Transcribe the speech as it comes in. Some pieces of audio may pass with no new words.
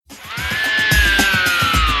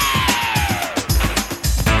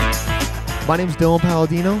My name's Dylan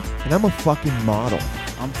Palladino, and I'm a fucking model.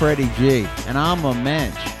 I'm Freddie G, and I'm a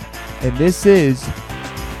mensch. And this is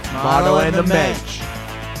Model and the Mensch.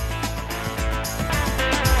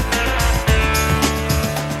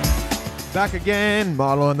 Back again,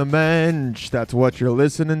 Model and the Mensch. That's what you're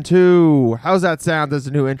listening to. How's that sound as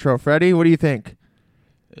a new intro, Freddie? What do you think?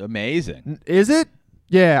 Amazing. Is it?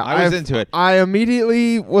 Yeah. I was into it. I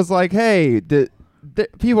immediately was like, hey,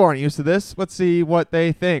 people aren't used to this. Let's see what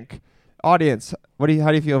they think. Audience, how do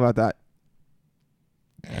you feel about that?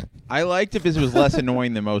 I liked it because it was less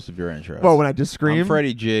annoying than most of your intros. Well, when I just scream. I'm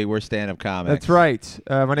Freddie G. We're stand-up comics. That's right.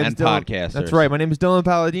 My name is Dylan. Podcasters. That's right. My name is Dylan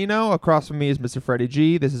Palladino. Across from me is Mr. Freddie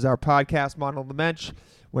G. This is our podcast, Model the Mensch,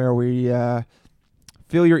 where we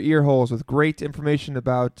fill your ear holes with great information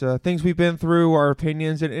about things we've been through, our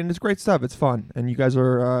opinions, and it's great stuff. It's fun, and you guys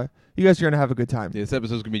are gonna have a good time. This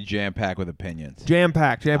episode's gonna be jam-packed with opinions.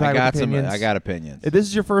 Jam-packed with opinions. I got opinions. If this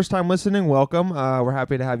is your first time listening, welcome. We're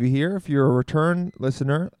happy to have you here. If you're a return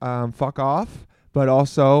listener, fuck off. But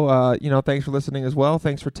also, thanks for listening as well.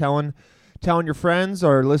 Thanks for telling your friends.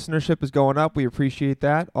 Our listenership is going up. We appreciate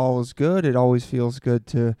that. All is good. It always feels good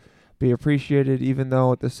to be appreciated, even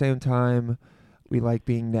though at the same time we like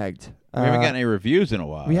being negged. We haven't gotten any reviews in a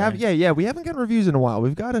while. We have, yeah. We haven't gotten reviews in a while.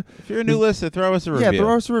 We've got to. If you're a new listener, throw us a review. Yeah,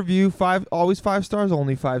 throw us a review. Always 5 stars,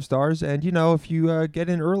 only 5 stars. And if you get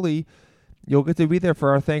in early, you'll get to be there for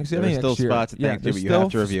our Thanksgiving next year. There's still spots at Thanksgiving. You have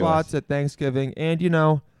to review spots at Thanksgiving. And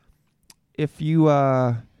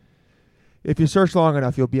if you search long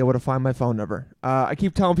enough, you'll be able to find my phone number. I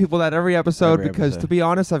keep telling people that every episode because, to be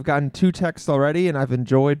honest, I've gotten 2 texts already, and I've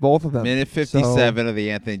enjoyed both of them. Minute 57 of the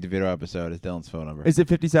Anthony DeVito episode is Dylan's phone number. Is it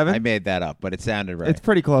 57? I made that up, but it sounded right. It's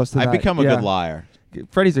pretty close to that. I've become a good liar.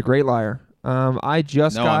 Freddie's a great liar. I'm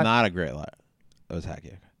not a great liar. That was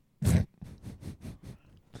hacky.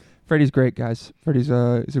 Freddie's great, guys. Freddie's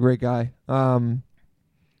he's a great guy.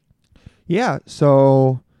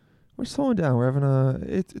 So we're slowing down. We're having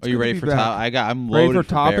Are you ready for topics? I'm ready loaded for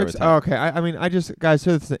topics. Okay.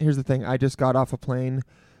 Here's the thing. I just got off a plane,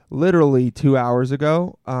 literally 2 hours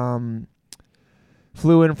ago.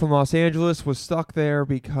 Flew in from Los Angeles. Was stuck there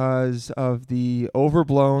because of the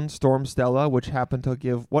overblown Storm Stella, which happened to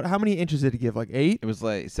give how many inches did it give? Like 8? It was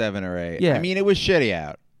like 7 or 8. Yeah. I mean, it was shitty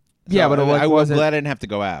out. So yeah, but I was glad I didn't have to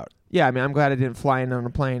go out. Yeah, I mean, I'm glad I didn't fly in on a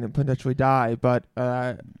plane and potentially die, but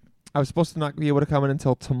I was supposed to not be able to come in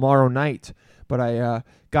until tomorrow night, but I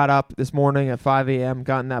got up this morning at 5 a.m.,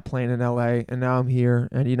 got in that plane in L.A., and now I'm here.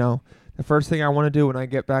 And, the first thing I want to do when I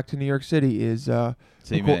get back to New York City is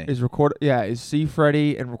see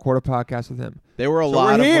Freddie and record a podcast with him. There were a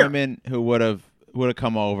lot of women who would have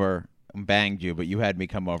come over and banged you, but you had me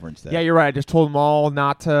come over instead. Yeah, you're right. I just told them all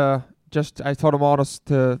not to... I told them all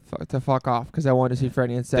to fuck off because I wanted to see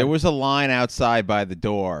Freddie instead. There was a line outside by the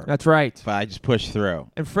door. That's right. But I just pushed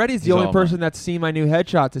through. And Freddie's the only person that's seen my new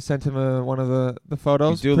headshot to send him one of the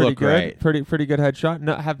photos. You do look great. Pretty good headshot.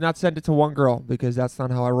 No, have not sent it to one girl because that's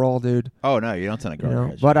not how I roll, dude. Oh, no, you don't send a girl a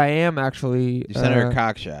headshot. But I am actually... You send her a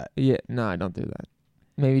cock shot. Yeah, no, I don't do that.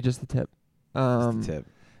 Maybe just the tip. Just the tip.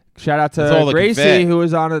 Shout out to Gracie, who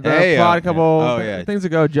was on the pod a couple things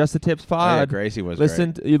ago. Just the Tips pod. Yeah, Gracie was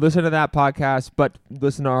great. You listen to that podcast, but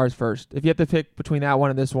listen to ours first. If you have to pick between that one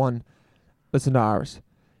and this one, listen to ours.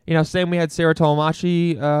 Same. We had Sarah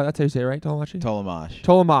Tolomashi. That's how you say it, right?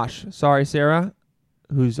 Tolomash. Sorry, Sarah,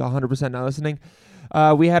 who's 100% not listening.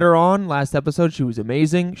 We had her on last episode. She was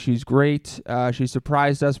amazing. She's great. She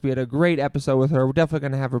surprised us. We had a great episode with her. We're definitely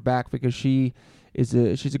going to have her back because she's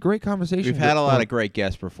a great conversation. We've had a lot of great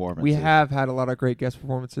guest performances. We have had a lot of great guest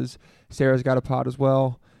performances. Sarah's got a pod as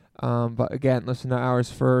well. But again, listen to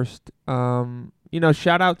ours first.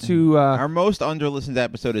 Shout out to... our most under-listened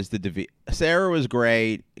episode is the DeVito. Sarah was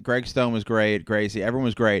great. Greg Stone was great. Gracie, everyone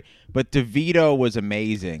was great. But DeVito was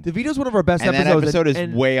amazing. DeVito's one of our best episodes. And that episode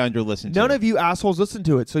is way under-listened. None of you assholes listen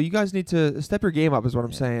to it, so you guys need to step your game up is what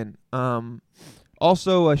I'm saying.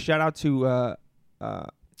 Also, a shout out to...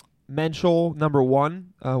 Menschel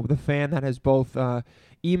 #1, the fan that has both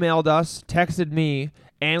emailed us, texted me,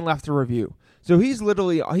 and left a review. So he's on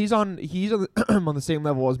on the same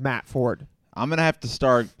level as Matt Ford. I'm gonna have to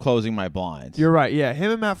start closing my blinds. You're right. Yeah,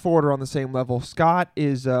 him and Matt Ford are on the same level. Scott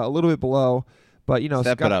is a little bit below, but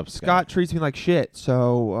Scott treats me like shit.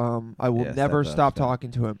 So I will never stop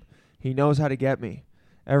talking to him. He knows how to get me.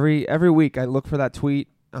 Every week I look for that tweet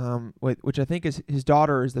which I think is his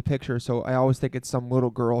daughter is the picture. So I always think it's some little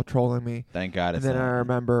girl trolling me. Thank God. And then I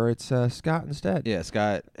remember it's Scott instead. Yeah,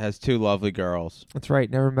 Scott has 2 lovely girls. That's right.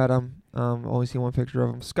 Never met him. Only seen one picture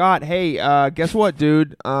of him. Scott, hey, guess what,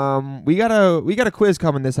 dude? We got a quiz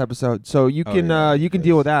coming this episode, so you can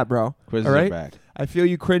deal with that, bro. Quizzes all right? are back. I feel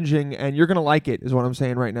you cringing, and you're gonna like it, is what I'm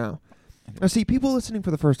saying right now. Now, see, people listening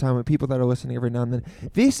for the first time and people that are listening every now and then,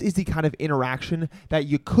 this is the kind of interaction that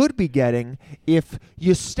you could be getting if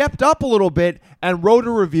you stepped up a little bit and wrote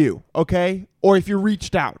a review, okay? Or if you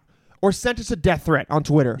reached out, or sent us a death threat on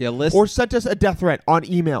Twitter, or sent us a death threat on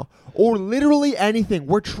email, or literally anything.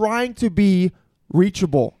 We're trying to be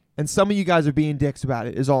reachable, and some of you guys are being dicks about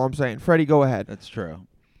it, is all I'm saying. Freddie, go ahead. That's true.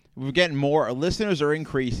 We're getting more. Our listeners are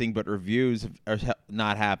increasing, but reviews are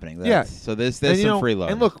not happening. So there's some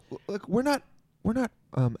freeloaders. And look, we're not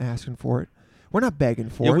asking for it. We're not begging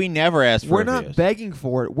for it. We never ask for We're reviews. not begging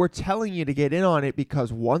for it. We're telling you to get in on it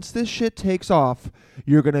because once this shit takes off,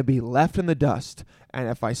 you're going to be left in the dust. And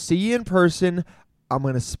if I see you in person, I'm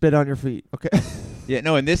going to spit on your feet, okay? Yeah,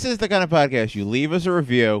 no, and this is the kind of podcast. You leave us a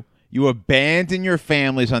review. You abandon your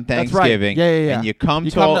families on Thanksgiving. That's right. Yeah. And you come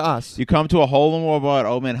to us. You come to a hole in wall bar at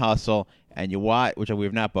Old Man Hustle, and you watch, which we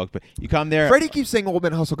have not booked, but you come there. Freddie keeps saying Old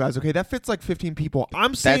Man Hustle, guys. Okay, that fits like 15 people.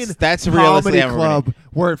 I'm saying that's comedy club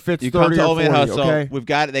where it fits 30 come to or Old 40. Man Hustle.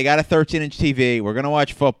 Okay? They got a 13-inch TV. We're gonna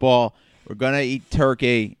watch football. We're gonna eat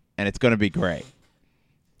turkey, and it's gonna be great.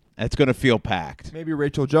 And it's gonna feel packed. Maybe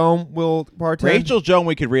Rachel Joan will bartend. Rachel Joan,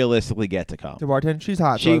 we could realistically get to come to bartend. She's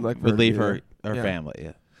hot. She so would leave her family.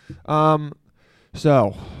 Yeah.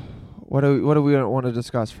 So, what do we want to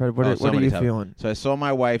discuss, Fred? What are you feeling? So I saw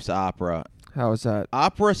my wife's opera. How was that?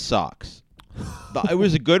 Opera sucks. It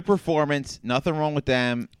was a good performance. Nothing wrong with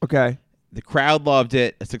them. Okay. The crowd loved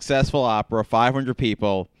it. A successful opera. 500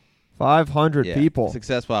 people. 500 people.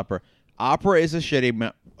 Successful opera. Opera is a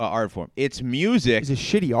shitty art form. It's music. It's a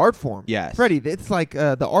shitty art form. Yes. Freddie, it's like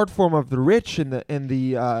the art form of the rich and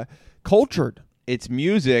the cultured. It's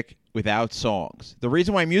music without songs. The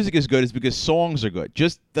reason why music is good is because songs are good.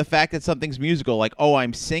 Just the fact that something's musical, like, oh,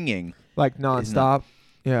 I'm singing. Like nonstop.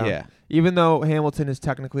 Yeah. Even though Hamilton is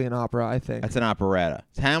technically an opera, I think. That's an operetta.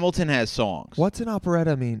 Hamilton has songs. What's an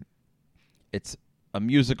operetta mean? It's a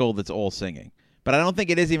musical that's all singing. But I don't think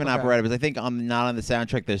it is even operetta because I think not on the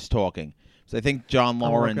soundtrack there's talking. So I think John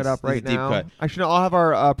Lawrence look it up right is a deep now. cut. Actually, no, I'll have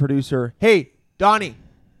our producer. Hey, Donnie,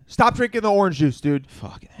 stop drinking the orange juice, dude.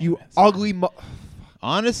 Fucking you ugly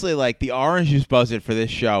Honestly, like, the orange juice budget for this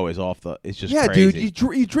show is it's just crazy. Dude,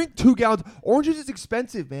 you drink 2 gallons. Orange juice is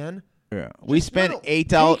expensive, man. Yeah. We spent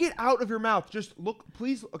 $8. Take it out of your mouth. Just look,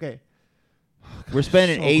 please. Okay. We're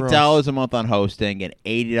spending so $8 a month on hosting and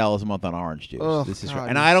 $80 a month on orange juice. Ugh, this is God,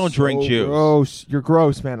 and I don't drink juice. Gross. You're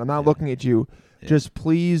gross, man. I'm not looking at you. Yeah. Just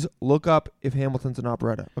please look up if Hamilton's an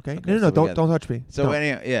operetta. Okay? No. Don't touch me. So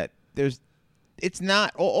anyway, it's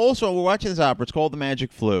not. Also, we're watching this opera. It's called The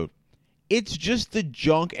Magic Flute. It's just the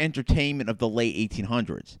junk entertainment of the late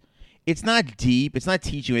 1800s. It's not deep. It's not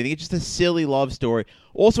teaching you anything. It's just a silly love story.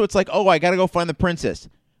 Also, it's like, oh, I got to go find the princess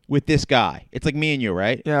with this guy. It's like me and you,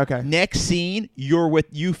 right? Yeah, okay. Next scene,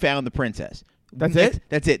 you found the princess. It?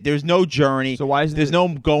 That's it. There's no journey. So why isn't There's no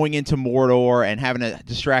going into Mordor and having to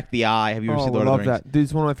distract the eye. Have you ever seen Lord of the Rings? I love that. Dude,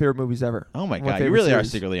 it's one of my favorite movies ever. Oh, my God. You really are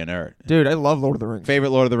secretly a nerd. Dude, I love Lord of the Rings.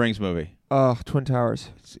 Favorite Lord of the Rings movie? Twin Towers.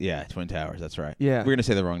 Yeah, Twin Towers. That's right. Yeah. We're going to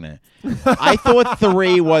say the wrong name. I thought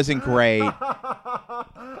 3 wasn't great.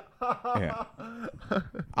 Yeah.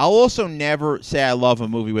 I'll also never say I love a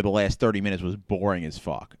movie where the last 30 minutes was boring as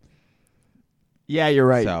fuck. Yeah, you're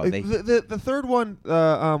right. So the third one,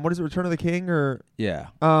 what is it, Return of the King? Yeah.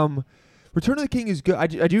 Return of the King is good. I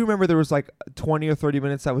do remember there was like 20 or 30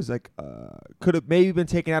 minutes that was like, could have maybe been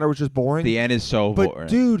taken out or was just boring. The end is so boring.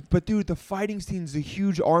 Dude, the fighting scenes, the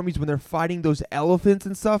huge armies when they're fighting those elephants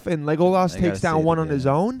and stuff, and Legolas takes down one on his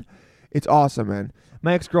own. It's awesome, man.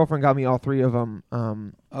 My ex-girlfriend got me all 3 of them.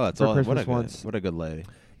 That's for all. Christmas What a good lady.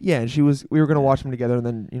 Yeah, and we were gonna watch them together, and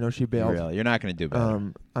then she bailed. Really, you're not gonna do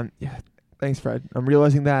better. Thanks, Fred. I'm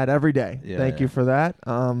realizing that every day. Yeah, Thank you for that.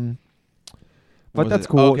 But that's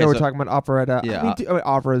cool. Okay, we're talking about operetta. Yeah,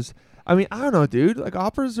 operas. I mean, I don't know, dude. Like,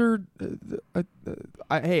 operas are...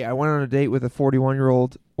 I went on a date with a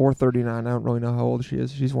 41-year-old or 39. I don't really know how old she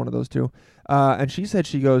is. She's one of those two. And she said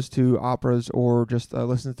she goes to operas or just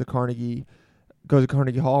listens to Carnegie... Goes to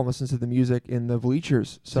Carnegie Hall and listens to the music in the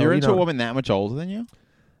bleachers. So you're into a woman that much older than you?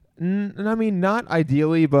 I mean, not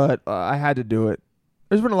ideally, but I had to do it.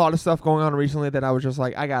 There's been a lot of stuff going on recently that I was just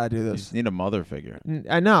like, I gotta do this. You just need a mother figure.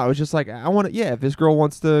 I know. I was just like, I want to. Yeah, if this girl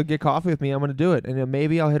wants to get coffee with me, I'm gonna do it, and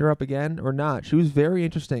maybe I'll hit her up again or not. She was very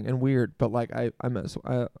interesting and weird, but like I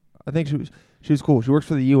think She was cool. She works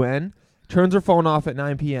for the UN. Turns her phone off at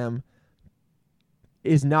 9 p.m.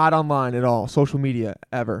 Is not online at all. Social media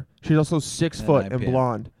ever. She's also 6 foot and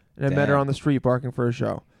blonde. And I met her on the street barking for a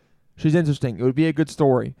show. She's interesting. It would be a good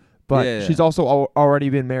story. But she's also already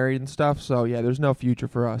been married and stuff. So, yeah, there's no future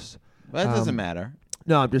for us. Well, that doesn't matter.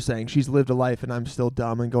 No, I'm just saying. She's lived a life, and I'm still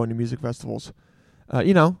dumb and going to music festivals.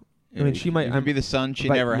 You know. I mean, she might be the son she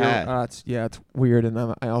never had. It's weird, and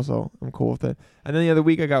I'm cool with it. And then the other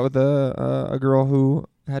week, I got with a girl who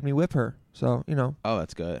had me whip her. So, you know. Oh,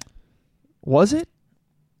 that's good. Was it?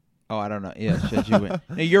 Oh, I don't know. Yeah, should you win?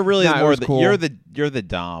 No, you're really cool. You're the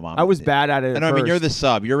dom. I was bad at it. I mean, you're the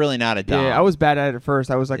sub. You're really not a dom. Yeah, I was bad at it at first.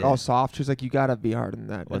 I was like all soft. She was like, "You gotta be harder than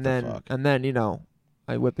that." What the fuck? And then you know,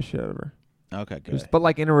 I whipped the shit out of her. Okay, good. But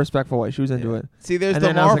like in a respectful way. She was into it. See, there's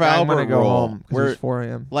the Marv Albert go rule home where it's 4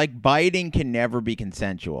 a.m. Like biting can never be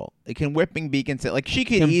consensual. Can whipping be consensual? Like she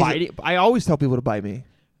could easily. I always tell people to bite me.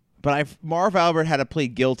 But Marv Albert had to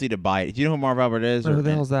plead guilty to bite. Do you know who Marv Albert is? Who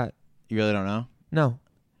the hell's that? You really don't know? No.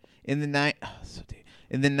 In the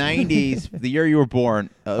 90s, the year you were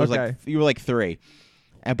born, it was like you were like 3,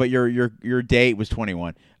 but your date was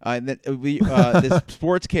 21. And then this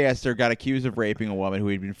sportscaster got accused of raping a woman who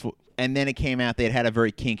had been, and then it came out they had a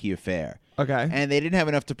very kinky affair. Okay. And they didn't have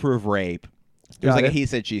enough to prove rape. It was like a he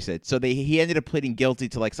said she said. So he ended up pleading guilty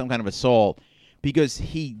to like some kind of assault because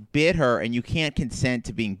he bit her, and you can't consent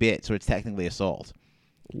to being bit, so it's technically assault.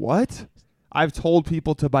 What? I've told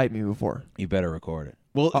people to bite me before. You better record it.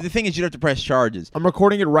 Well, the thing is, you'd have to press charges. I'm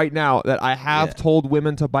recording it right now that I have told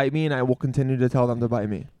women to bite me, and I will continue to tell them to bite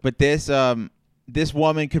me. But this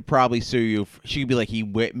woman could probably sue you. She could be like, he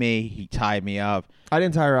whipped me, he tied me up. I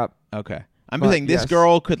didn't tie her up. Okay. I'm just saying this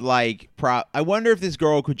girl could like I wonder if this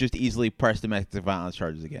girl could just easily press domestic violence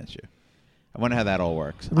charges against you. I wonder how that all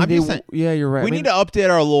works. I mean, yeah, you're right. We need to update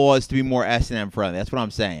our laws to be more S&M friendly. That's what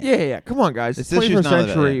I'm saying. Yeah. Come on, guys. It's 21st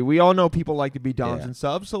century. We all know people like to be doms and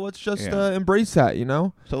subs, so let's just embrace that, you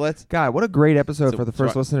know? God, what a great episode for the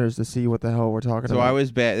first listeners to see what the hell we're talking about. So I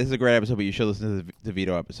was bad. This is a great episode, but you should listen to the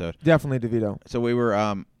DeVito episode. Definitely DeVito. So we were,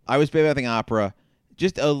 I was bad at opera.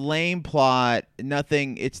 Just a lame plot.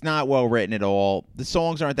 Nothing. It's not well written at all. The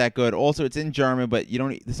songs aren't that good. Also, it's in German, but you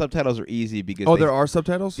don't. The subtitles are easy because there are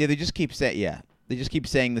subtitles. Yeah, they just keep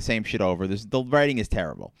saying the same shit over. The writing is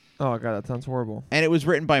terrible. Oh god, that sounds horrible. And it was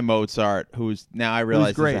written by Mozart, who's now I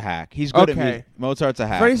realize is a hack. He's good at music. Mozart's a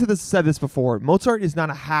hack. Freddie said this before. Mozart is not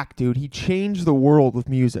a hack, dude. He changed the world with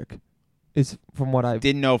music. Is from what I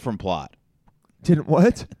didn't know from plot. Didn't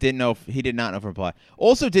what? Didn't know. He did not know from plot.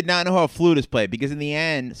 Also, did not know how a flute is played because in the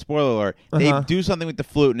end, spoiler alert, they do something with the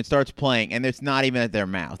flute and it starts playing, and it's not even at their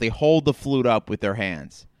mouth. They hold the flute up with their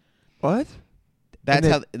hands. What? That's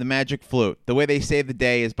how the magic flute. The way they save the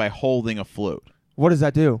day is by holding a flute. What does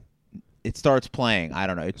that do? It starts playing. I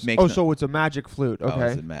don't know. It makes. So it's a magic flute.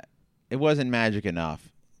 Okay. It wasn't magic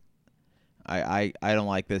enough. I don't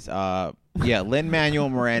like this. Yeah, Lin-Manuel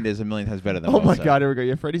Miranda is a million times better than. Oh my God! Here we go.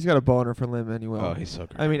 Yeah, Freddie's got a boner for Lin-Manuel. Oh, he's so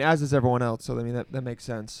great. I mean, as is everyone else. So I mean, that makes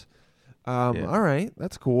sense. All right,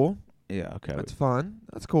 that's cool. Yeah. Okay. That's fun.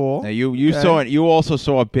 That's cool. Now you saw it. You also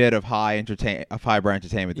saw a bit of highbrow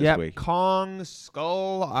entertainment this week. Kong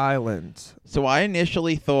Skull Island. So I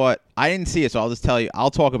initially thought I didn't see it, so I'll just tell you. I'll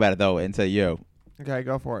talk about it though and say you. Okay,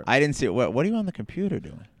 go for it. I didn't see it. What are you on the computer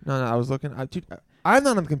doing? No, I was looking. I'm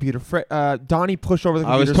not on the computer. Donnie pushed over the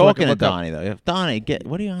computer. I was talking to Donnie though. Donnie,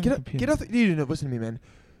 what are you on the computer? Get off. You know, listen to me, man.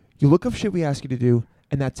 You look up shit we ask you to do,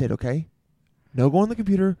 and that's it. Okay. No go on the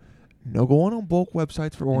computer. No go on bulk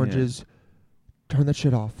websites for oranges. Yeah. Turn that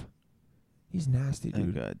shit off. He's nasty,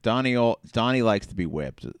 dude. Okay. Donnie likes to be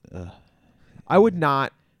whipped. I would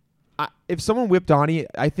not. If someone whipped Donnie,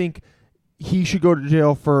 I think he should go to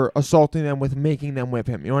jail for assaulting them with making them whip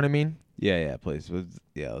him. You know what I mean? Yeah, please.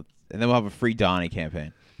 Yeah, and then we'll have a free Donnie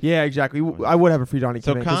campaign. Yeah, exactly. I would have a free Donnie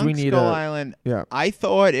campaign because we need Skull Island. Yeah. I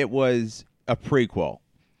thought it was a prequel.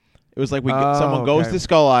 It was like someone goes to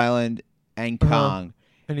Skull Island and Kong,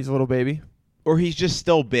 and he's a little baby, or he's just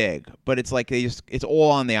still big, but it's like it's all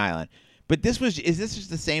on the island. But is this just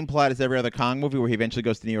the same plot as every other Kong movie where he eventually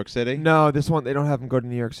goes to New York City? No, this one they don't have him go to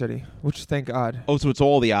New York City, which thank God. Oh, so it's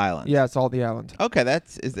all the island. Yeah, it's all the island. Okay,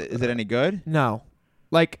 is it any good? No.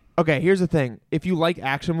 Like, okay, here's the thing. If you like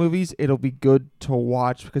action movies, it'll be good to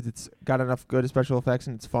watch because it's got enough good special effects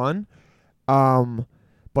and it's fun.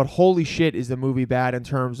 But holy shit, is the movie bad in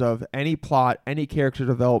terms of any plot, any character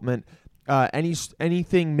development,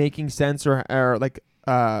 anything making sense or like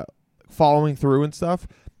following through and stuff.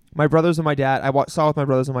 My brothers and my dad, saw with my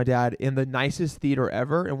brothers and my dad in the nicest theater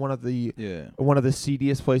ever in one of the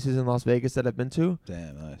seediest places in Las Vegas that I've been to.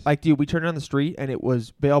 Damn, nice. Like, dude, we turned down the street and it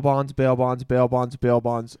was bail bonds, bail bonds, bail bonds, bail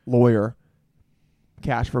bonds, lawyer,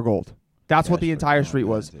 cash for gold. That's what the entire street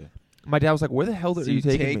was. Dude. My dad was like, "Where the hell are you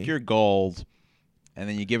taking me?" You take your gold, and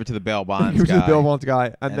then you give it to the bail bonds guy. To the bail bonds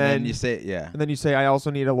guy, and then you say, "Yeah." And then you say, "I also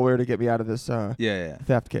need a lawyer to get me out of this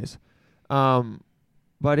theft case."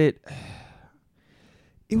 But it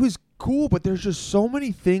was cool. But there's just so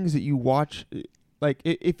many things that you watch. Like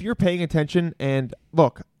if you're paying attention, and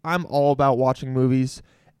look, I'm all about watching movies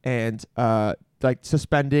and like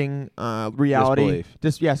suspending reality,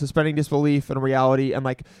 suspending disbelief and reality, and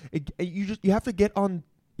like you have to get on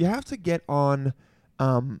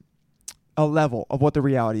a level of what the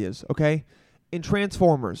reality is. Okay, in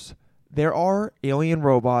Transformers, there are alien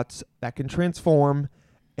robots that can transform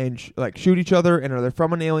and shoot each other, and they're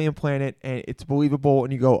from an alien planet, and it's believable,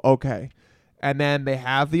 and you go okay. And then they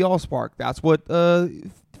have the Allspark. That's what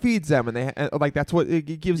feeds them, and that's what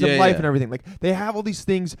it gives them life and everything. Like they have all these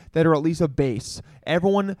things that are at least a base.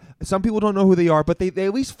 Some people don't know who they are, but they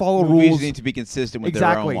at least follow rules. Movies need to be consistent with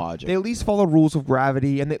their own logic. They at least follow rules of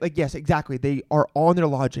gravity, and they are on their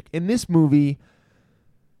logic. In this movie,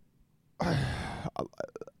 I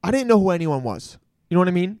didn't know who anyone was. You know what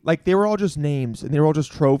I mean? Like they were all just names, and they were all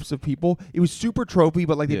just tropes of people. It was super tropey,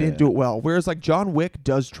 but they didn't do it well. Whereas like John Wick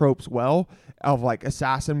does tropes well of like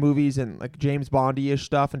assassin movies and like James Bond-ish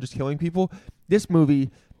stuff and just killing people. This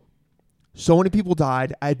movie, so many people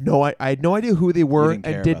died. I had no idea who they were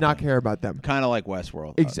and did not care about them. Kind of like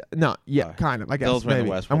Westworld. Kind of. I guess Bill's maybe.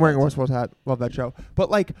 Westworld I'm wearing a Westworld hat. Love that show.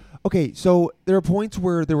 But like, okay, so there are points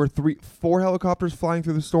where there were 4 helicopters flying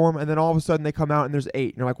through the storm, and then all of a sudden they come out and there's 8.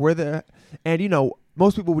 And you're like, where the? And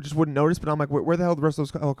most people just wouldn't notice, but I'm like, where the hell are the rest of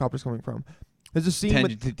those helicopters coming from? There's a scene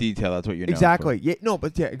attention to detail. That's what you're exactly. Yeah, no,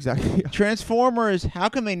 but yeah, exactly. Transformers. How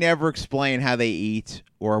come they never explain how they eat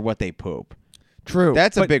or what they poop? True.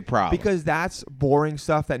 That's a big problem. Because that's boring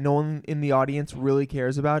stuff that no one in the audience really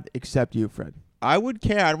cares about except you, Fred. I would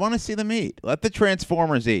care. I'd want to see them eat. Let the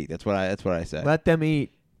Transformers eat. That's what I say. Let them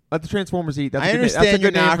eat. Let the Transformers eat. I understand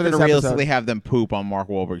you're not going to realistically have them poop on Mark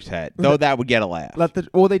Wahlberg's head, though that would get a laugh.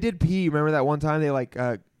 They did pee. Remember that one time they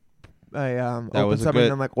opened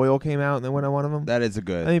something and then oil came out and then went on one of them. That is a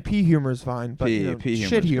good. I mean, pee humor is fine, but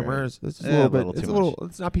shit humor is a little bit.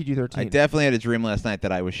 It's not PG-13. I definitely had a dream last night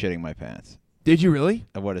that I was shitting my pants. Did you really?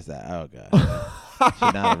 What is that? Oh god.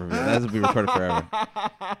 Should not have that will be recorded forever.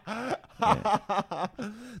 Yeah.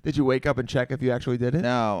 Did you wake up and check if you actually did it?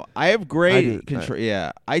 No, I have great control.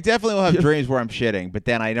 Yeah, I definitely will have dreams where I'm shitting, but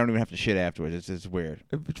then I don't even have to shit afterwards. It's just weird.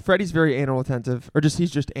 Freddie's very anal attentive, or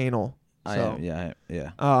he's just anal. I am. Yeah.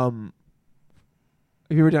 Have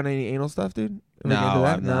you ever done any anal stuff, dude? No,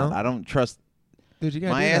 I'm not. I don't trust. Dude, you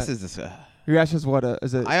gotta my do ass that. is this. Your ass is what?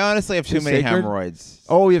 Is it? I honestly have too many hemorrhoids.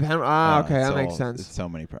 Oh, you have hemorrhoids. Okay, that makes sense. There's so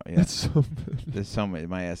many problems. Yeah. There's so many.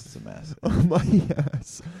 My ass is a mess. Oh, my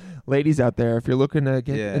ass. Ladies out there, if you're looking to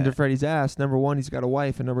get into Freddie's ass, number 1, he's got a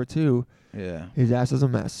wife, and number 2, his ass is a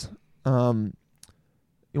mess. You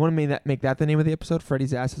want to make that the name of the episode?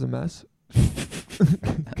 Freddie's ass is a mess.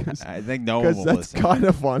 I think no one will listen. That's kind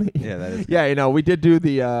of funny. Yeah, that is. Yeah, we did do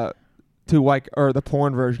the the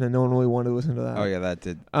porn version, and no one really wanted to listen to that. Oh yeah, that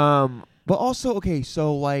did. But also, okay,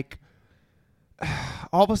 so like,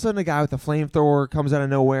 all of a sudden, a guy with a flamethrower comes out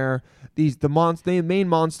of nowhere. The main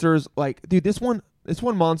monsters, like, dude, this one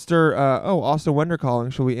monster. Austin Wender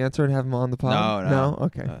calling. Should we answer and have him on the pod? No.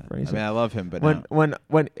 Okay. I love him, but when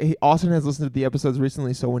Austin has listened to the episodes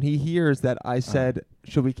recently, so when he hears that I said,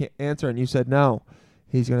 should we answer, and you said no,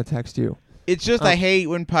 he's gonna text you. It's just I hate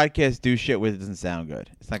when podcasts do shit where it doesn't sound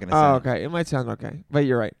good. It's not gonna sound. Okay. It might sound okay, but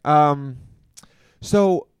you're right.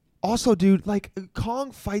 So. Also, dude, like,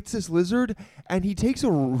 Kong fights this lizard, and he takes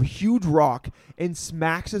a huge rock and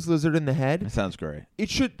smacks this lizard in the head. That sounds great.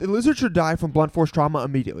 The lizard should die from blunt force trauma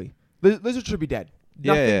immediately. Lizard should be dead.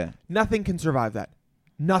 Nothing can survive that.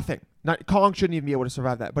 Nothing. Kong shouldn't even be able to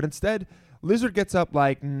survive that. But instead, lizard gets up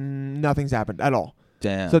like nothing's happened at all.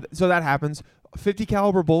 Damn. So that happens. 50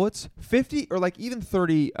 caliber bullets, 50 or like even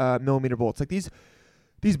 30 millimeter bullets. Like these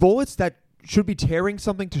bullets that should be tearing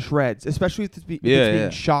something to shreds, especially if it's being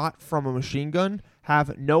shot from a machine gun,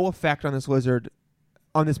 have no effect on this lizard,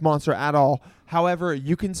 on this monster at all. However,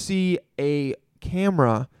 you can see a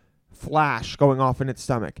camera flash going off in its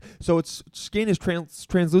stomach. So its skin is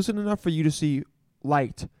translucent enough for you to see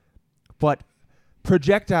light, but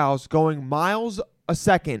projectiles going miles a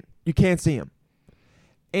second, you can't see them.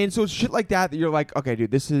 And so it's shit like that you're like, okay, dude,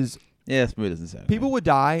 this is... Yeah, this movie doesn't sound People good. would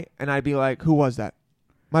die, and I'd be like, who was that?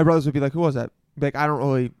 My brothers would be like, who was that? Be like, I don't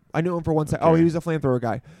really... I knew him for 1 second. Okay. Oh, he was a flamethrower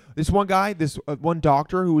guy. This one guy, one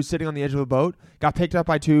doctor who was sitting on the edge of a boat, got picked up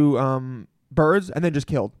by 2 birds, and then just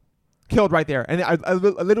killed. Killed right there. And I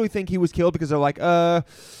literally think he was killed because they're like,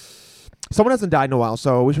 Someone hasn't died in a while,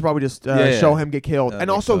 so we should probably just show him get killed. And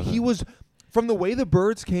also, he was, from the way the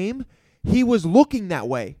birds came, he was looking that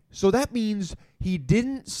way. So that means he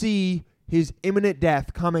didn't see his imminent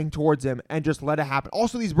death coming towards him and just let it happen.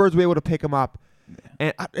 Also, these birds were able to pick him up.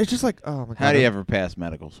 And it's just like, oh my God. How do you ever pass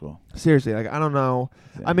medical school? Seriously, like, I don't know.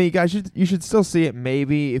 Yeah. I mean, you guys you should still see it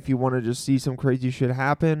maybe if you want to just see some crazy shit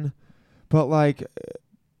happen. But like,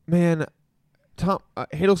 man, Tom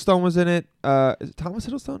Hiddleston was in it. Is it Thomas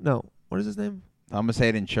Hiddleston? No. What is his name? Thomas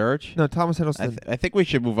Hayden Church? No, Thomas Hiddleston. I think we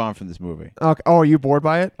should move on from this movie. Okay. Oh, are you bored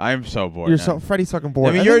by it? I'm so bored. Freddie's fucking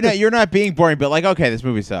bored. I mean, you're not being boring, but like, okay, this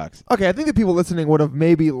movie sucks. Okay, I think the people listening would have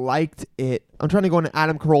maybe liked it. I'm trying to go on an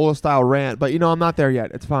Adam Carolla style rant, but I'm not there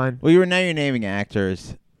yet. It's fine. Well, you're naming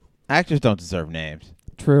actors. Actors don't deserve names.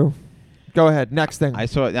 True. Go ahead. Next thing. I'll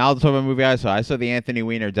talk about a movie I saw. I saw the Anthony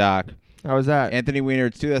Weiner doc. How was that? Anthony Weiner,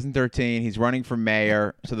 it's 2013. He's running for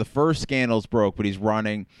mayor. So the first scandal's broke, but he's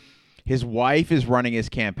running. His wife is running his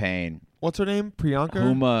campaign. What's her name? Priyanka?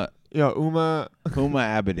 Uma. Yeah, Uma. Uma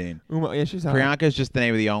Abedin. Yeah, she's hot. Priyanka is just the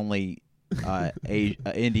name of the only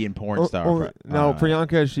Indian porn star. No,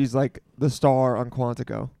 Priyanka, she's like the star on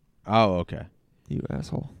Quantico. Oh, okay. You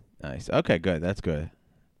asshole. Nice. Okay, good. That's good.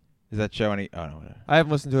 Does that show any? Oh, no. Whatever. I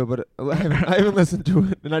haven't listened to it, but I haven't listened to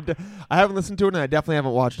it. And I haven't listened to it, and I definitely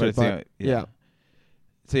haven't watched it. But yeah.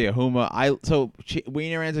 So yeah,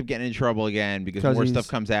 Weiner ends up getting in trouble again because more stuff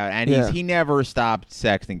comes out, and he never stopped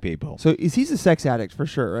sexting people. So he's a sex addict for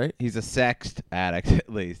sure, right? He's a sex addict at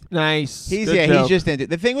least. Nice. He's just into it.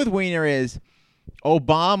 The thing with Weiner is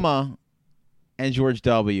Obama and George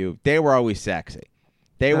W. They were always sexy.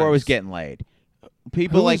 They were always getting laid.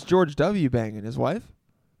 People like George W. banging his wife.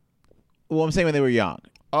 Well, I'm saying when they were young.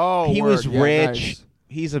 Oh, he was rich. Nice.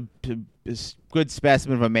 He's a good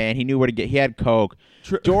specimen of a man. He knew where to get. He had coke.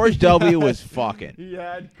 George W. was fucking. He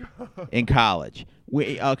had coke in college.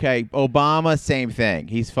 Obama, same thing.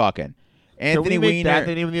 He's fucking. Anthony Weiner. Weiner. That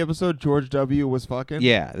the name of the episode? George W. was fucking.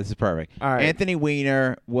 Yeah, this is perfect. All right. Anthony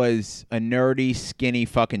Weiner was a nerdy, skinny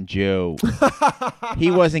fucking Jew. He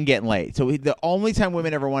wasn't getting laid. So the only time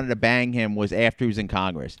women ever wanted to bang him was after he was in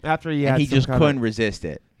Congress. After he just couldn't resist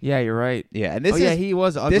it. Yeah, you're right. Yeah, and he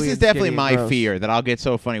was ugly. This is definitely my fear that I'll get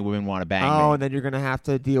so funny women want to bang me. Oh, and then you're gonna have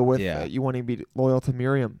to deal with you wanting to be loyal to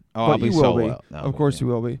Miriam. Oh, I'll be so loyal. No, of course you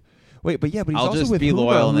will be. Wait, but he's I'll also just with be Huma,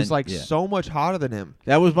 loyal, who's so much hotter than him.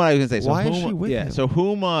 That was what I was gonna say. So Why is she with him? So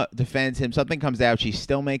Huma defends him. Something comes out. She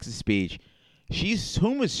still makes a speech.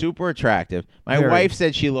 Huma's super attractive. My wife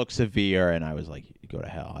said she looks severe, and I was like, "Go to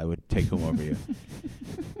hell." I would take Huma over you.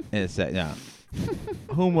 And it's no.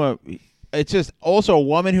 Huma. It's just also a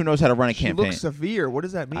woman who knows how to run a campaign. She looks severe. What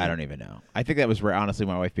does that mean? I don't even know. I think that was honestly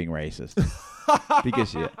my wife being racist.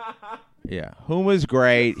 Because Huma's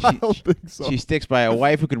great. I don't think so. She sticks by a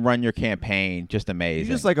wife who can run your campaign. Just amazing.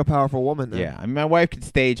 You're just like a powerful woman. Then. Yeah, I mean, my wife could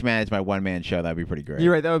stage manage my one-man show. That'd be pretty great.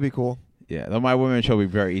 You're right. That would be cool. Yeah, though my one-man show would be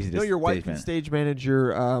very easy to stage manage. Your wife can stage manage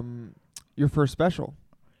your first special.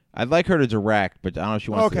 I'd like her to direct, but I don't know if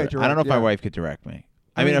she wants to. I don't know if my wife could direct me.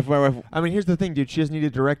 I mean, if my wife. I mean, here's the thing, dude. She doesn't need to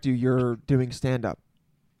direct you. You're doing stand-up.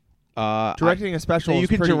 Directing a special. You is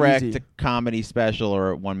can pretty direct easy. a comedy special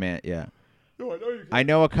or a one-man. Yeah. No, I know you can. I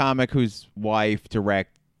know a comic whose wife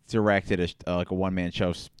directed a one-man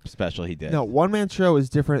show special he did. No, one-man show is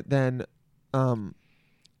different than,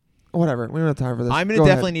 whatever. We don't have time for this. I'm gonna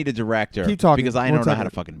definitely need a director. Keep talking. Because I don't know how to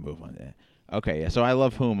fucking move on that. Okay, yeah. So I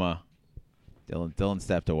love Huma. Dylan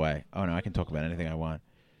stepped away. Oh no, I can talk about anything I want.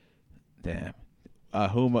 Damn.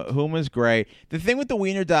 Huma's great. The thing with the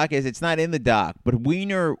Weiner doc is it's not in the doc, but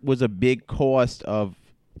Weiner was a big cost of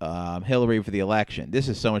Hillary for the election. This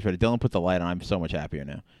is so much better. Dylan put the light on. I'm so much happier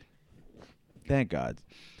now. Thank God.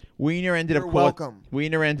 Weiner ended up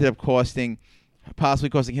possibly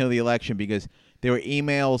costing Hillary the election because there were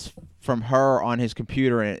emails from her on his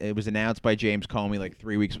computer, and it was announced by James Comey like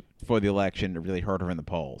 3 weeks before the election. It really hurt her in the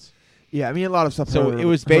polls. Yeah, I mean, a lot of stuff. So it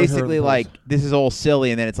was basically like, this is all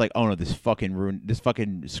silly, and then it's like, oh no, this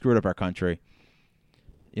fucking screwed up our country.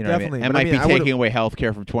 You know Definitely. what I mean? It might be taking away health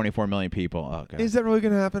care from 24 million people. Oh, God. Is that really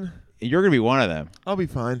going to happen? You're going to be one of them. I'll be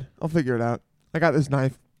fine. I'll figure it out. I got this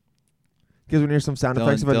knife. Gives when you hear some sound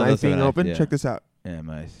effects of a knife being open. Yeah. Check this out. Yeah,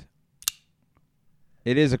 nice.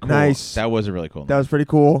 It is a cool. Nice. That was a really cool knife. That was pretty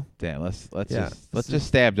cool. Damn, let's just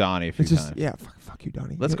stab Donnie a few times. Yeah, fuck you,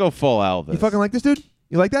 Donnie. Let's go full Elvis. You fucking like this, dude?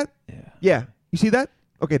 You like that? Yeah. Yeah. You see that?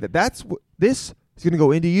 Okay, this is going to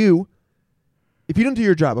go into you if you don't do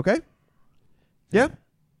your job, okay? Yeah?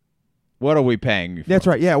 What are we paying you for? That's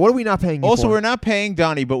right. Yeah, what are we not paying you also, for? we're not paying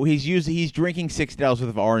Donnie, but he's drinking $60 worth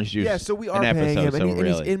of orange juice. Yeah, so we are paying him. And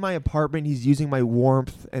he's in my apartment. He's using my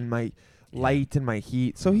warmth and my light and my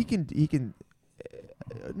heat. So he can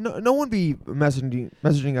no one be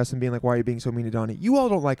messaging us and being like, why are you being so mean to Donnie? You all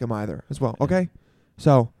don't like him either as well, okay?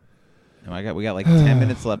 So. No, we got like 10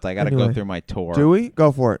 minutes left. I got to go through my tour. Do we?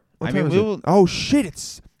 Go for it. What time is it? Oh, shit.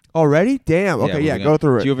 It's already? Damn. Okay, go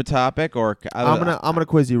through it. Do you have a topic? Or I'm gonna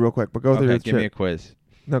quiz you real quick, but go through your shit. Give me a quiz.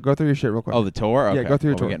 No, go through your shit real quick. Oh, the tour? Okay. Yeah, go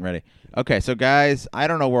through your tour. We're getting ready. Okay, so guys, I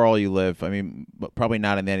don't know where all you live. I mean, probably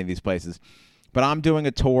not in any of these places. But I'm doing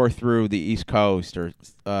a tour through the East Coast or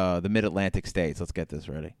the Mid-Atlantic states. Let's get this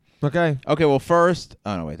ready. Okay. Okay, well, first...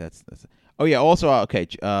 Oh, no, wait, that's... Oh, yeah, also, okay,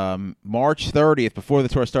 March 30th, before the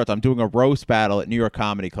tour starts, I'm doing a roast battle at New York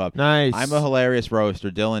Comedy Club. Nice. I'm a hilarious roaster.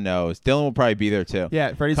 Dylan knows. Dylan will probably be there, too.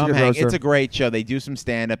 Yeah, Freddie's a Come good hang. roaster. It's a great show. They do some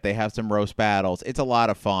stand-up. They have some roast battles. It's a lot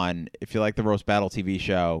of fun. If you like the roast battle TV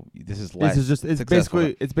show, this is just it's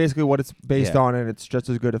basically what it's based on, and it's just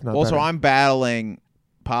as good, if not also, better. I'm battling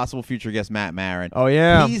possible future guest Matt Maron. Oh,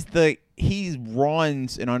 yeah. He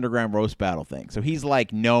runs an underground roast battle thing. So he's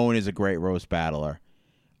like known as a great roast battler.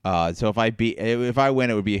 So if I win,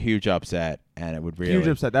 it would be a huge upset, and it would really huge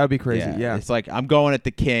upset. That would be crazy. Yeah. It's like I'm going at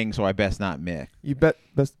the king, so I best not miss. You bet.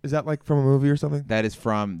 Is that like from a movie or something? That is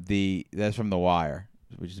from The Wire,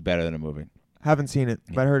 which is better than a movie. Haven't seen it,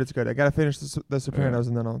 but I heard it's good. I gotta finish the Sopranos,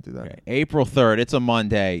 and then I'll do that. Okay. April 3rd. It's a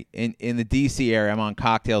Monday in the D.C. area. I'm on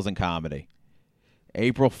Cocktails and Comedy.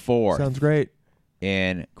 April 4th. Sounds great.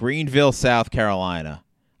 In Greenville, South Carolina.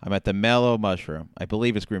 I'm at the Mellow Mushroom. I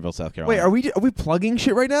believe it's Greenville, South Carolina. Wait, are we plugging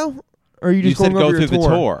shit right now? Or are you just going said over go your through tour?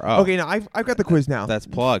 the tour. Oh. Okay, now I've got the quiz now. That's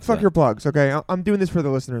plugs. Fuck your plugs, okay? I'm doing this for the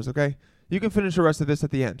listeners, okay? You can finish the rest of this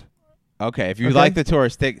at the end. Okay, if you like the tour,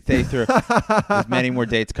 stay through. There's many more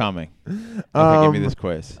dates coming. Okay, give me this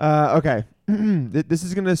quiz. Okay. This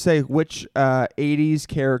is going to say which 80s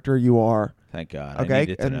character you are. Thank God. Okay, I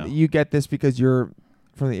needed to know. You get this because you're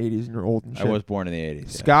from the 80s and you're old and shit. I was born in the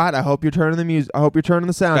 80s. Scott, I hope you're turning the music. I hope you're turning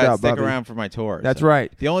the sound out, stick around for my tour. That's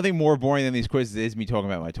right. The only thing more boring than these quizzes is me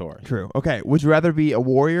talking about my tour. True. Okay. Would you rather be a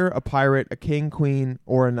warrior, a pirate, a king, queen,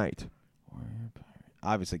 or a knight? Warrior, pirate.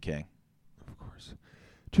 Obviously king. Of course.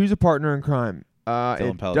 Choose a partner in crime.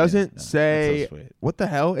 It doesn't say so what the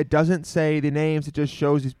hell. It doesn't say the names. It just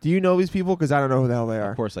shows you. Do you know these people? Because I don't know who the hell they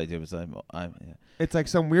are. Of course I do. It's like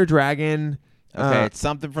some weird dragon. Okay, it's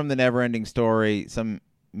something from the Never-Ending Story. Some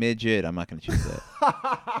midget. I'm not going to choose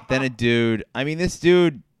that. Then a dude. I mean, this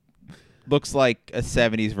dude looks like a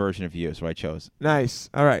 70s version of you, so I chose. Nice.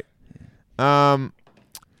 All right.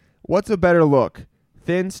 What's a better look?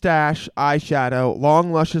 Thin stash, eyeshadow,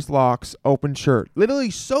 long luscious locks, open shirt. Literally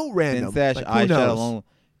so random. Thin stash, eyeshadow, long.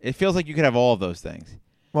 It feels like you could have all of those things.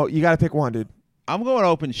 Well, you got to pick one, dude. I'm going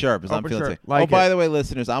open shirt because I'm feeling sick. By the way,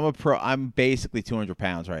 listeners, I'm a pro. I'm basically 200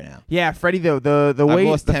 pounds right now. Yeah, Freddie, though, the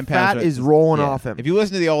weight, the fat is rolling off him. If you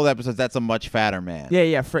listen to the old episodes, that's a much fatter man. Yeah,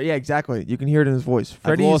 yeah, exactly. You can hear it in his voice.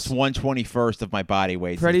 I've lost 1/21st of my body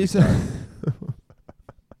weight. Freddie's.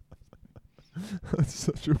 That's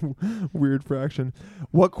such a weird fraction.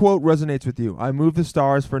 What quote resonates with you? I move the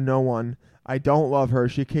stars for no one. I don't love her.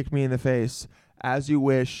 She kicked me in the face. As you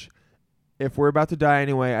wish. If we're about to die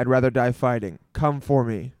anyway, I'd rather die fighting. Come for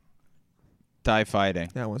me. Die fighting.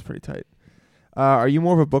 That one's pretty tight. Are you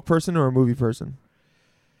more of a book person or a movie person?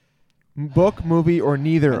 Book, movie, or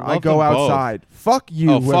neither. I go outside. Both. Fuck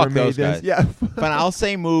you. Oh, fuck those guys. Yeah. But I'll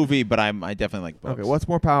say movie, but I definitely like books. Okay, what's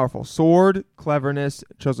more powerful? Sword, cleverness.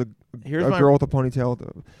 Chose a girl with a ponytail.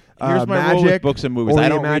 Here's my magic rule with books and movies. I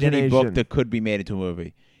don't read any book that could be made into a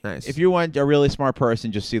movie. Nice. If you want a really smart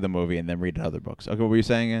person, just see the movie and then read other books. Okay, what were you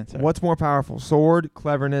saying again? Sorry. What's more powerful? Sword,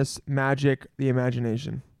 cleverness, magic, the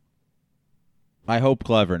imagination. I hope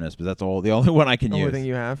cleverness, but that's the only one I can use. The only thing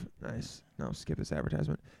you have? Nice. No, skip this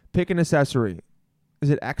advertisement. Pick an accessory. Is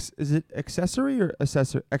it accessory or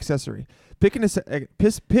accessory? Pick an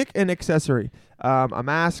accessory. A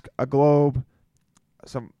mask, a globe,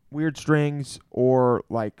 some weird strings, or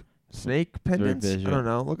like snake pendants. I don't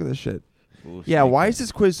know. Look at this shit. Ooh, yeah, why is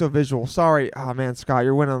this quiz so visual? Sorry. Oh, man, Scott,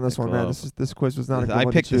 you're winning on this one, man. This quiz was not a good one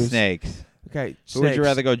I picked to choose. The snakes. Okay, Who would you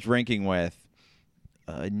rather go drinking with?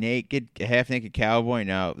 A half-naked cowboy?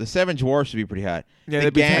 No. The Seven Dwarfs would be pretty hot. Yeah, the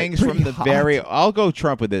gangs from the very... I'll go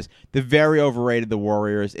Trump with this. The very overrated The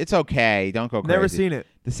Warriors. It's okay. Don't go crazy. Never seen it.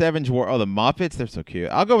 The Seven Dwarfs... Oh, the Muppets? They're so cute.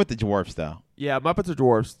 I'll go with the Dwarfs, though. Yeah, Muppets are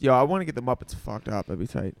dwarfs. Yo, I want to get the Muppets fucked up. That'd be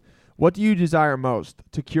tight. What do you desire most?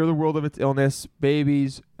 To cure the world of its illness,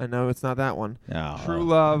 babies, I know it's not that one, no. True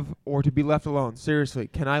love, or to be left alone? Seriously,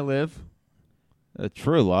 can I live?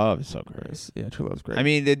 True love is so great. Yeah, true love's great. I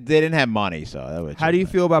mean, they didn't have money, so that would. How do you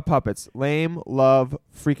feel about puppets? Lame, love,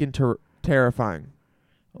 freaking terrifying.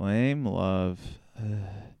 Lame, love.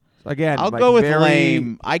 Again, I'll go with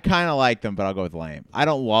lame. I kind of like them, but I'll go with lame. I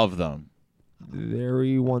don't love them.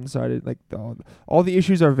 very one-sided. Like all the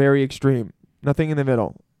issues are very extreme. Nothing in the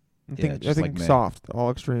middle. Nothing like me. soft.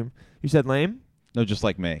 All extreme. You said lame? No, just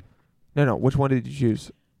like me. No. Which one did you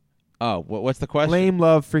choose? Oh, what's the question? Lame,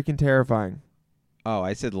 love, freaking terrifying. Oh,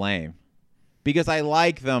 I said lame. Because I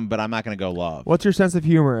like them, but I'm not going to go love. What's your sense of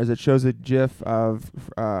humor as it shows a gif of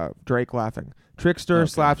Drake laughing? Trickster,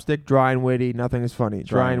 slapstick, dry and witty. Nothing is funny.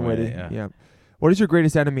 Dry and witty. Yeah. What is your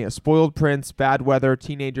greatest enemy? A spoiled prince, bad weather,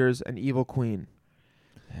 teenagers, an evil queen.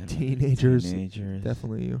 Teenagers.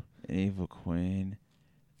 Definitely you. An evil queen.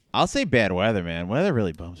 I'll say bad weather, man. Weather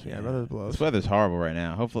really bums me. Yeah, weather blows. This weather's horrible right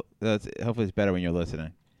now. Hopefully it's better when you're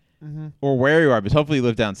listening. Mm-hmm. Or where you are, but hopefully you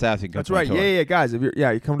live down south. So you can come That's to right. tour. Yeah, guys. If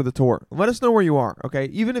you come to the tour. Let us know where you are, okay?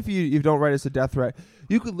 Even if you don't write us a death threat,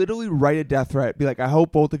 you could literally write a death threat. Be like, I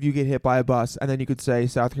hope both of you get hit by a bus, and then you could say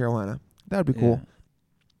South Carolina. That would be cool.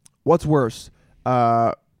 What's worse,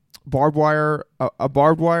 barbed wire, a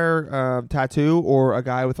barbed wire tattoo, or a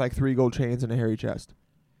guy with like 3 gold chains and a hairy chest?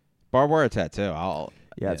 Barbed wire tattoo.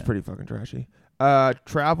 It's pretty fucking trashy.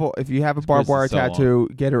 Travel. If you have a barbed wire tattoo,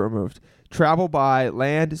 get it removed. Travel by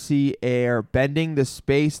land, sea, air, bending the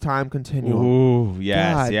space-time continuum. Ooh,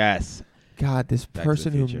 yes. God, this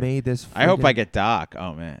person who made this. I hope I get Doc.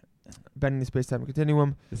 Oh man. Bending the space-time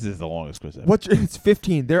continuum. This is the longest quiz ever. It's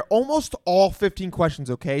 15. They're almost all 15 questions,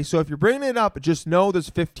 okay? So if you're bringing it up, just know there's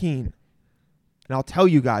 15. And I'll tell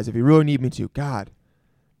you guys if you really need me to. God.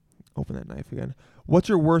 Open that knife again. What's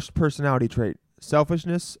your worst personality trait?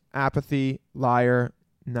 Selfishness, apathy, liar,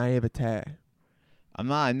 naivete.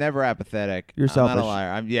 I'm never apathetic. You're selfish. I'm not a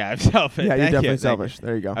liar. I'm selfish. Yeah, you're definitely selfish.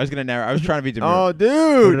 There you go. I was trying to be demure. Oh,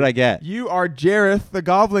 dude. What did I get? You are Jareth, the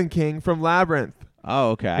Goblin King from Labyrinth.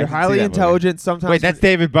 Oh, okay. You're highly intelligent. Sometimes. Wait, that's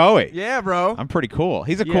David Bowie. Yeah, bro. I'm pretty cool.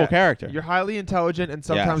 He's a cool character. You're highly intelligent and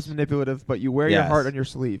sometimes manipulative, but you wear your heart on your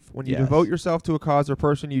sleeve. When you devote yourself to a cause or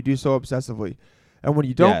person, you do so obsessively. And when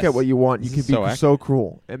you don't get what you want, you can be so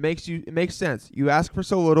cruel. It makes sense. You ask for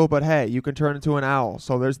so little, but hey, you can turn into an owl.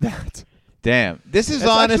 So there's that. Damn. This is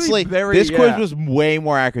honestly, this quiz was way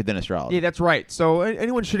more accurate than astrology. Yeah, that's right. So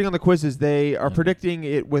anyone shitting on the quizzes, they are predicting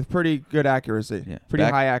it with pretty good accuracy. Yeah. Pretty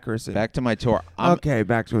high accuracy. Back to my tour.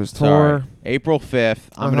 Back to his tour. April 5th.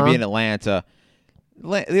 I'm going to be in Atlanta.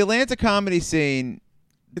 The Atlanta comedy scene.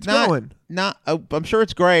 It's going. I'm sure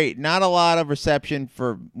it's great. Not a lot of reception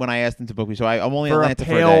for when I asked them to book me. So I'm only in Atlanta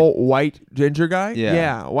for a pale white ginger guy.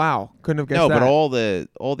 Yeah. Wow. Couldn't have guessed that. No, but all the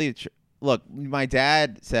look. My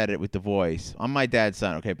dad said it with the voice. I'm my dad's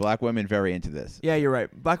son. Okay, black women very into this. Yeah, you're right.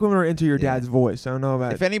 Black women are into your dad's voice. I don't know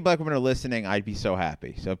about. If any black women are listening, I'd be so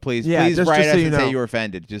happy. So please write us and say you're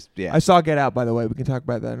offended. I saw Get Out, by the way. We can talk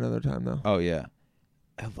about that another time, though. Oh yeah,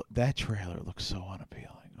 that trailer looks so unappealing.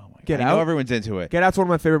 Get Out. I know everyone's into it. Get Out's one of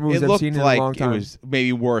my favorite movies I've seen in a long time. It was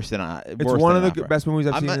maybe worse than It's one of the best movies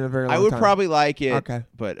I've seen in a very long time. I would probably like it. Okay.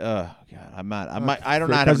 But God, I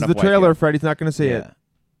don't have enough. Because the trailer, Freddie's not going to see it.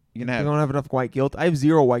 You don't have enough white guilt. I have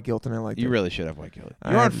 0 white guilt, and I like it. You really should have white guilt.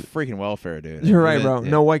 You're on freaking welfare, dude. You're right, bro.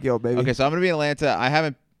 No white guilt, baby. Okay, so I'm going to be in Atlanta. I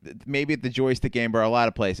haven't. Maybe at the Joystick Game Bar, a lot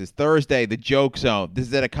of places. Thursday, the Joke Zone. This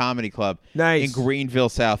is at a comedy club in Greenville,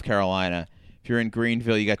 South Carolina. If you're in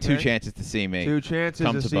Greenville, you got 2 chances to see me. 2 chances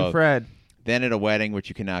to see Fred. Then at a wedding, which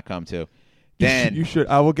you cannot come to. Then you should.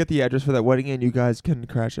 I will get the address for that wedding, and you guys can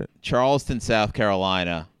crash it. Charleston, South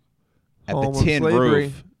Carolina, at Home the Tin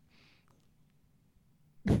Roof.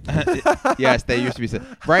 Yes, they used to be.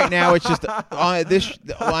 Right now, it's just right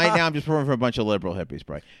now I'm just performing for a bunch of liberal hippies,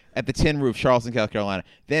 bro. At the Tin Roof, Charleston, South Carolina.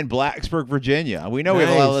 Then Blacksburg, Virginia. We know we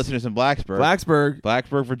have a lot of listeners in Blacksburg.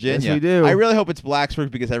 Blacksburg, Virginia. Yes, we do. I really hope it's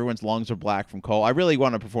Blacksburg because everyone's lungs are black from coal. I really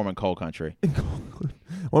want to perform in coal country.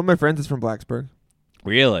 One of my friends is from Blacksburg.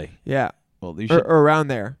 Really? Yeah. Well, you should, or around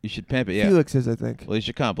there. You should pimp it, yeah. Felix is, I think. Well, you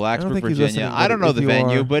should come. Blacksburg, Virginia. I don't know the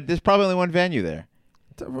venue, but there's probably only one venue there.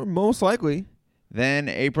 Most likely. Then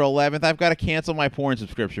April 11th, I've got to cancel my porn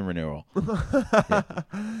subscription renewal. Yeah.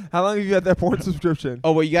 How long have you had that porn subscription?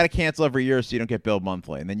 Oh, well, you got to cancel every year so you don't get billed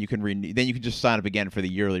monthly, and then you can then you can just sign up again for the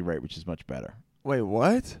yearly rate, which is much better. Wait,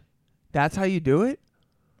 what? That's how you do it?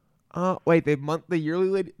 Wait, the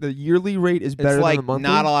yearly rate is better than the monthly? It's like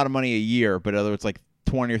not a lot of money a year, but it's like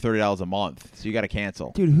 $20 or $30 a month, so you got to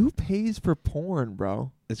cancel. Dude, who pays for porn,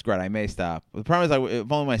 bro? It's great. I may stop. The problem is,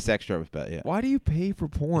 if only my sex drive was better. Yeah. Why do you pay for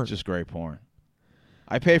porn? It's just great porn.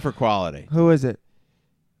 I pay for quality. Who is it?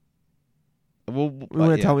 Well, you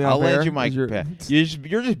want to tell me? I'll lend you my. You're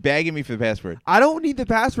just begging me for the password. I don't need the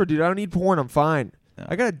password, dude. I don't need porn. I'm fine. No.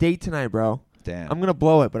 I got a date tonight, bro. Damn. I'm gonna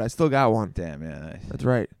blow it, but I still got one. Damn, yeah, nice. That's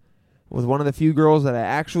right. With one of the few girls that I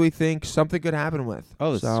actually think something could happen with.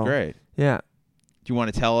 Oh, this is great. Yeah. Do you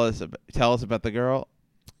want to tell us about the girl?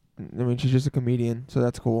 I mean, she's just a comedian, so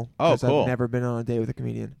that's cool. Oh, cool. I've never been on a date with a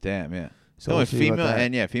comedian. Damn, yeah. So we'll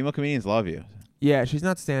female comedians love you. Yeah, she's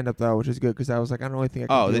not stand-up, though, which is good, because I was like, I don't really think I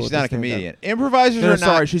can deal she's with not a stand-up. comedian. Improvisers are not.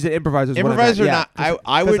 Sorry, she's an improviser. Improvisers are not.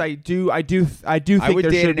 I would think I would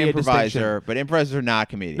there date should an be a improviser, distinction. but improvisers are not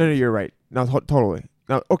comedians. No, you're right. No, totally.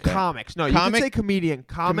 No, or Okay. comics. No, you can say comedian.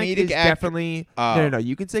 Comic is definitely... No.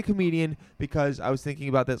 You can say comedian because I was thinking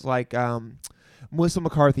about this, like... Melissa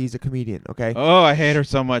McCarthy is a comedian, okay? Oh, I hate her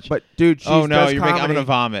so much. But, dude, she I'm does comedy. I'm going to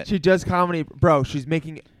vomit. She does comedy. Bro, she's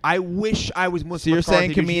making... I wish I was Melissa So you're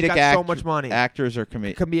McCarthy. saying comedic she's got so much money. Actors are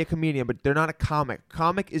comedians. Can be a comedian, but they're not a comic.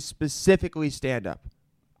 Comic is specifically stand-up,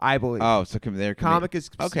 I believe. Oh, so they're comic is...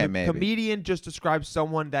 Okay, maybe. Comedian just describes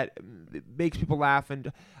someone that makes people laugh,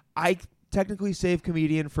 and I... technically save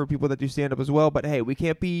comedian for people that do stand-up as well, but hey, we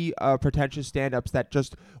can't be pretentious stand-ups that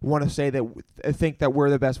just want to say that think that we're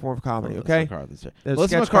the best form of comedy, okay?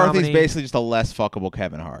 Melissa McCarthy's basically just a less fuckable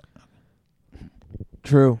Kevin Hart.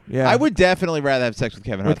 True, yeah. I would definitely rather have sex with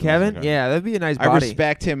Kevin Hart. With Kevin? Yeah, that'd be a nice body. I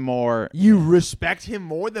respect him more. You respect him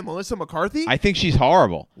more than Melissa McCarthy? I think she's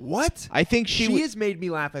horrible. What? I think she has made me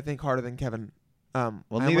laugh, I think, harder than Kevin. Well,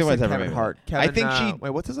 neither one's ever Kevin Hart. I think wait,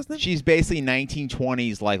 what's his last name? She's basically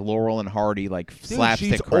 1920s like Laurel and Hardy, like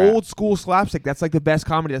slapstick she's crap. Old school slapstick. That's like the best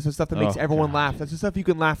comedy. That's the stuff that makes everyone laugh. That's the stuff you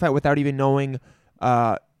can laugh at without even knowing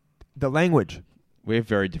the language. We have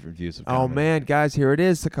very different views of comedy. Oh man, guys, here it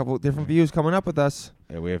is. A couple of different views coming up with us.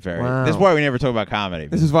 Yeah, we have very. Wow. This is why we never talk about comedy.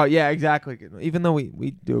 This is why, yeah, exactly. Even though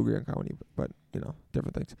we do agree on comedy, but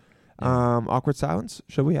different things. Yeah. Awkward silence.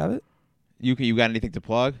 Should we have it? You got anything to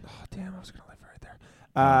plug? Oh damn, I was gonna leave it right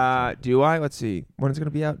there. Do I? Let's see. When it's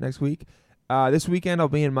gonna be out next week? This weekend I'll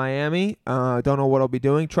be in Miami. Don't know what I'll be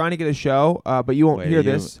doing. Trying to get a show, but you won't hear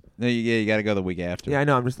this. No, you got to go the week after. Yeah, I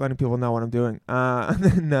know. I'm just letting people know what I'm doing. And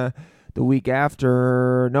then the week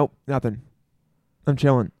after, nope, nothing. I'm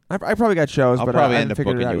chilling. I probably got shows, I'll but probably I end haven't up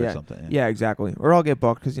figured booking it out you yet. or something. Yeah, exactly. Or I'll get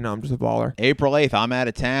booked because I'm just a baller. April 8th, I'm out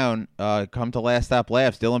of town. Come to Last Stop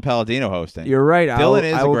Laughs. Dylan Palladino hosting. You're right.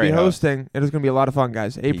 Dylan I will be hosting. It is going to be a lot of fun,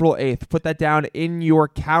 guys. April 8th. Put that down in your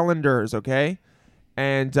calendars, okay?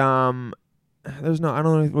 And I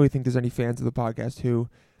don't really think there's any fans of the podcast who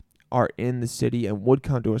are in the city and would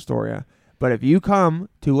come to Astoria. But if you come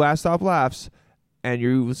to Last Stop Laughs and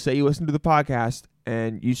you say you listen to the podcast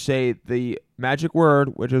and you say the magic word,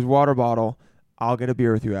 which is water bottle, I'll get a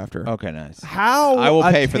beer with you after. Okay, nice. How I will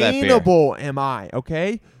pay for that beer. Attainable am I,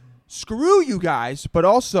 okay? Screw you guys, but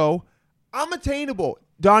also I'm attainable.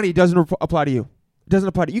 Donnie, doesn't apply to you. Doesn't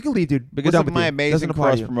apply to you. You can leave, dude. Because of my amazing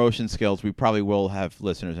cross-promotion skills, we probably will have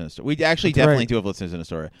listeners in Astoria. We actually definitely do have listeners in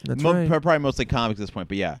Astoria. That's right. Probably mostly comics at this point,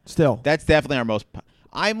 but yeah. Still. That's definitely our most...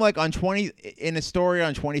 I'm like in Astoria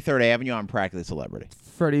on 23rd Avenue, I'm practically a celebrity.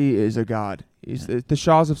 Freddie is a god. He's the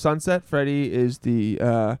Shaws of Sunset. Freddie is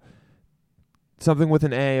the something with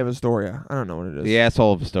an A of Astoria. I don't know what it is. The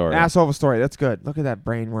asshole of Astoria. Asshole of Astoria. That's good. Look at that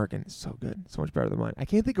brain working. It's so good. So much better than mine. I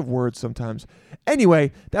can't think of words sometimes.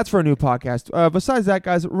 Anyway, that's for a new podcast. Besides that,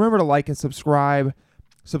 guys, remember to like and subscribe.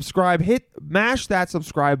 Mash that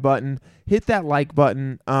subscribe button. Hit that like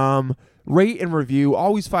button. Rate and review.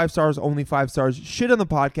 Always 5 stars, only 5 stars. Shit on the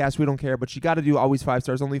podcast, we don't care, but you got to do always 5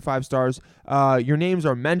 stars, only 5 stars. Your names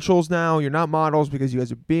are mentions now. You're not models because you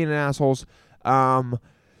guys are being assholes.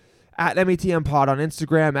 At METM Pod on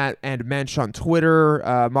Instagram, and Mensch on Twitter,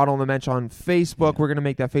 Model and the Mensch on Facebook. We're going to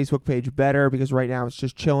make that Facebook page better because right now it's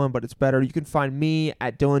just chilling, but it's better. You can find me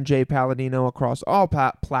at Dylan J. Palladino across all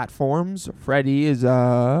platforms. Freddie is...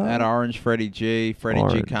 at Orange Freddie G,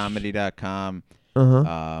 FreddieGComedy.com.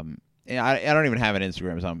 I don't even have an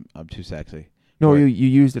Instagram, so I'm too sexy. No, you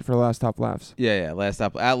used it for Last Stop Laughs. Yeah. Last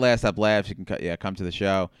Stop Laughs. You can come to the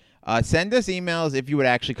show. Send us emails if you would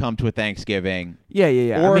actually come to a Thanksgiving.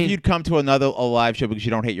 Yeah. Or if you'd come to a live show because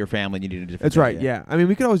you don't hate your family and you need a different. That's right. Yeah. I mean,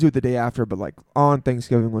 we could always do it the day after, but like on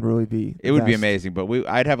Thanksgiving would really be. It would be amazing, but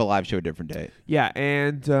I'd have a live show a different day. Yeah,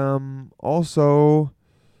 and also,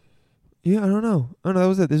 yeah, I don't know. That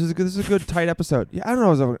was it. This is a good tight episode. Yeah, I don't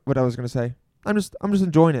know what I was gonna say. I'm just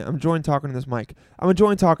enjoying it. I'm enjoying talking to this mic. I'm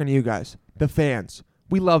enjoying talking to you guys, the fans.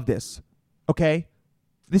 We love this. Okay,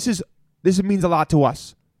 this means a lot to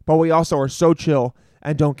us. But we also are so chill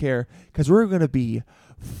and don't care because we're going to be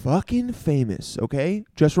fucking famous, okay?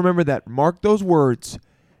 Just remember that. Mark those words.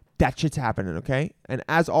 That shit's happening, okay? And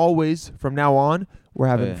as always, from now on, we're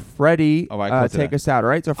having Freddie take us out, all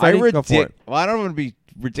right? So Freddie, go for it. Well, I don't want to be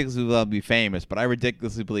ridiculously love to be famous, but I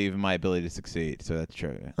ridiculously believe in my ability to succeed, so that's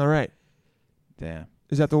true. Yeah. All right. Damn.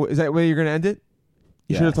 Is that the way you're going to end it?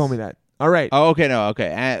 You should have told me that. All right. Oh, okay, no,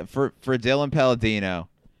 okay. For Dylan Palladino,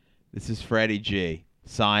 this is Freddie G.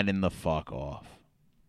 Signing the fuck off.